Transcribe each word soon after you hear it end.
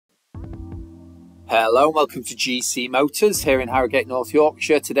Hello and welcome to GC Motors here in Harrogate, North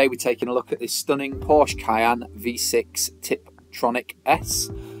Yorkshire. Today we're taking a look at this stunning Porsche Cayenne V6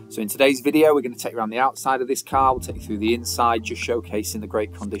 TiptronicS. So in today's video we're going to take you around the outside of this car, we'll take you through the inside, just showcasing the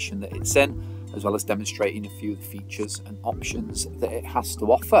great condition that it's in, as well as demonstrating a few of the features and options that it has to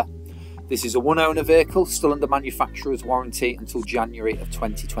offer. This is a one-owner vehicle, still under manufacturer's warranty until January of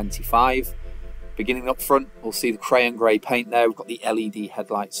 2025. Beginning up front, we'll see the crayon grey paint there. We've got the LED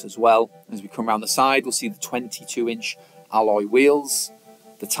headlights as well. As we come around the side, we'll see the 22-inch alloy wheels.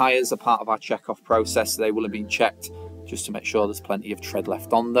 The tyres are part of our check-off process. They will have been checked just to make sure there's plenty of tread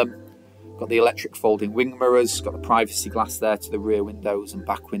left on them. Got the electric folding wing mirrors. Got the privacy glass there to the rear windows and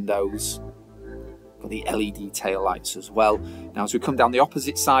back windows. Got the LED tail lights as well. Now, as we come down the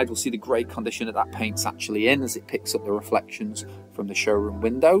opposite side, we'll see the great condition that paint's actually in as it picks up the reflections from the showroom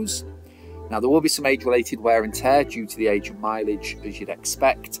windows. Now, there will be some age-related wear and tear due to the age and mileage, as you'd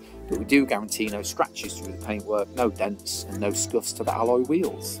expect, but we do guarantee no scratches through the paintwork, no dents and no scuffs to the alloy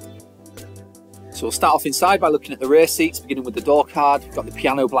wheels. So we'll start off inside by looking at the rear seats, beginning with the door card. We've got the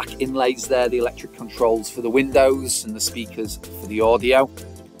piano black inlays there, the electric controls for the windows and the speakers for the audio.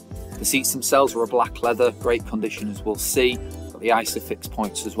 The seats themselves are a black leather, great condition as we'll see. Got the ISOFIX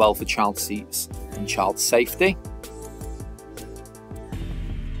points as well for child seats and child safety.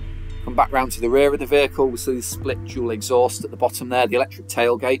 Come back round to the rear of the vehicle, we'll see the split dual exhaust at the bottom there, the electric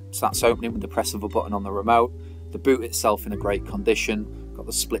tailgate, so that's opening with the press of a button on the remote. The boot itself in a great condition, got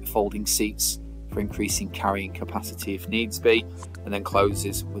the split folding seats for increasing carrying capacity if needs be, and then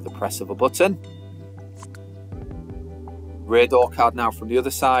closes with the press of a button. Rear door card now from the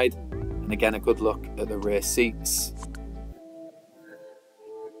other side, and again a good look at the rear seats.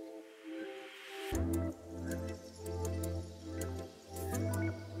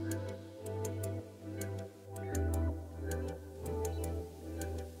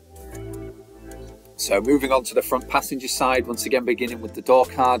 So moving on to the front passenger side, once again beginning with the door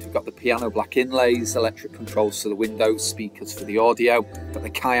card, we've got the piano black inlays, electric controls for the windows, speakers for the audio, got the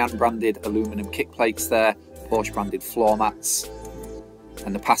Cayenne branded aluminium kick plates there, Porsche branded floor mats,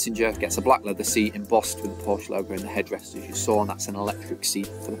 and the passenger gets a black leather seat embossed with the Porsche logo in the headrest as you saw, and that's an electric seat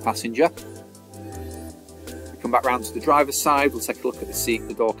for the passenger. We come back round to the driver's side, we'll take a look at the seat,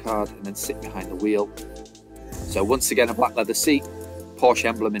 the door card, and then sit behind the wheel. So once again a black leather seat, Porsche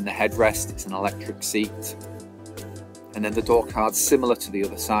emblem in the headrest, it's an electric seat. And then the door card's similar to the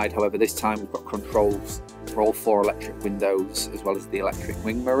other side, however this time we've got controls for all 4 electric windows as well as the electric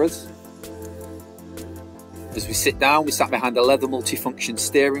wing mirrors. As we sit down, we sat behind a leather multifunction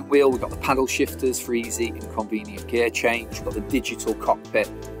steering wheel, we've got the paddle shifters for easy and convenient gear change, we've got the digital cockpit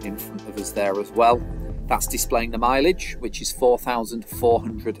in front of us there as well. That's displaying the mileage, which is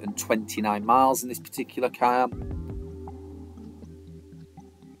 4,429 miles in this particular Cayenne.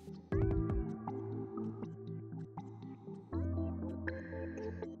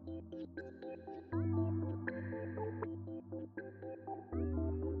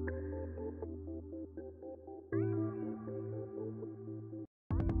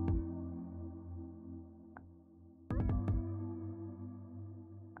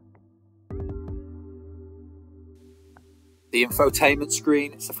 The infotainment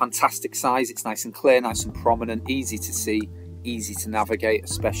screen, it's a fantastic size, it's nice and clear, nice and prominent, easy to see, easy to navigate,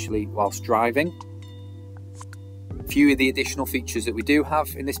 especially whilst driving. A few of the additional features that we do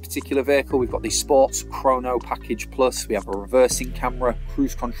have in this particular vehicle, we've got the Sports Chrono Package Plus, we have a reversing camera,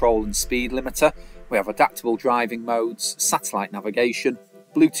 cruise control and speed limiter, we have adaptable driving modes, satellite navigation,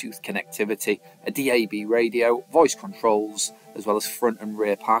 Bluetooth connectivity, a DAB radio, voice controls, as well as front and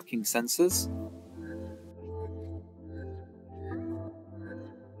rear parking sensors.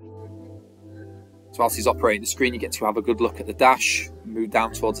 So whilst he's operating the screen, you get to have a good look at the dash. Move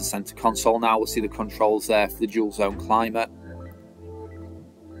down towards the centre console now, we'll see the controls there for the dual zone climate.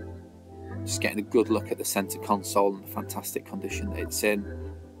 Just getting a good look at the centre console and the fantastic condition that it's in.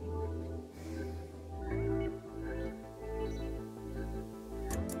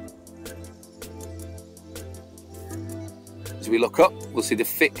 As we look up, we'll see the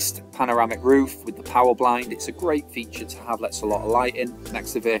fixed panoramic roof with the power blind. It's a great feature to have, lets a lot of light in,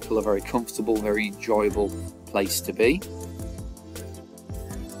 makes the vehicle a very comfortable, very enjoyable place to be.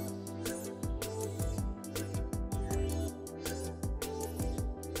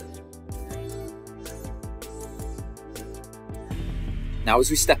 Now,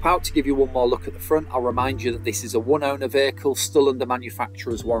 as we step out, to give you one more look at the front, I'll remind you that this is a one-owner vehicle, still under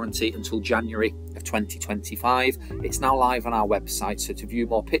manufacturer's warranty until January of 2025. It's now live on our website, so to view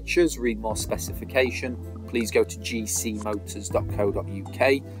more pictures, read more specification, please go to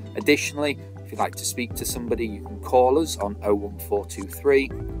gcmotors.co.uk. Additionally, if you'd like to speak to somebody, you can call us on 01423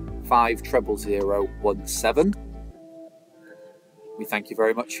 50017. We thank you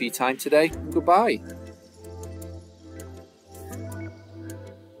very much for your time today, and goodbye.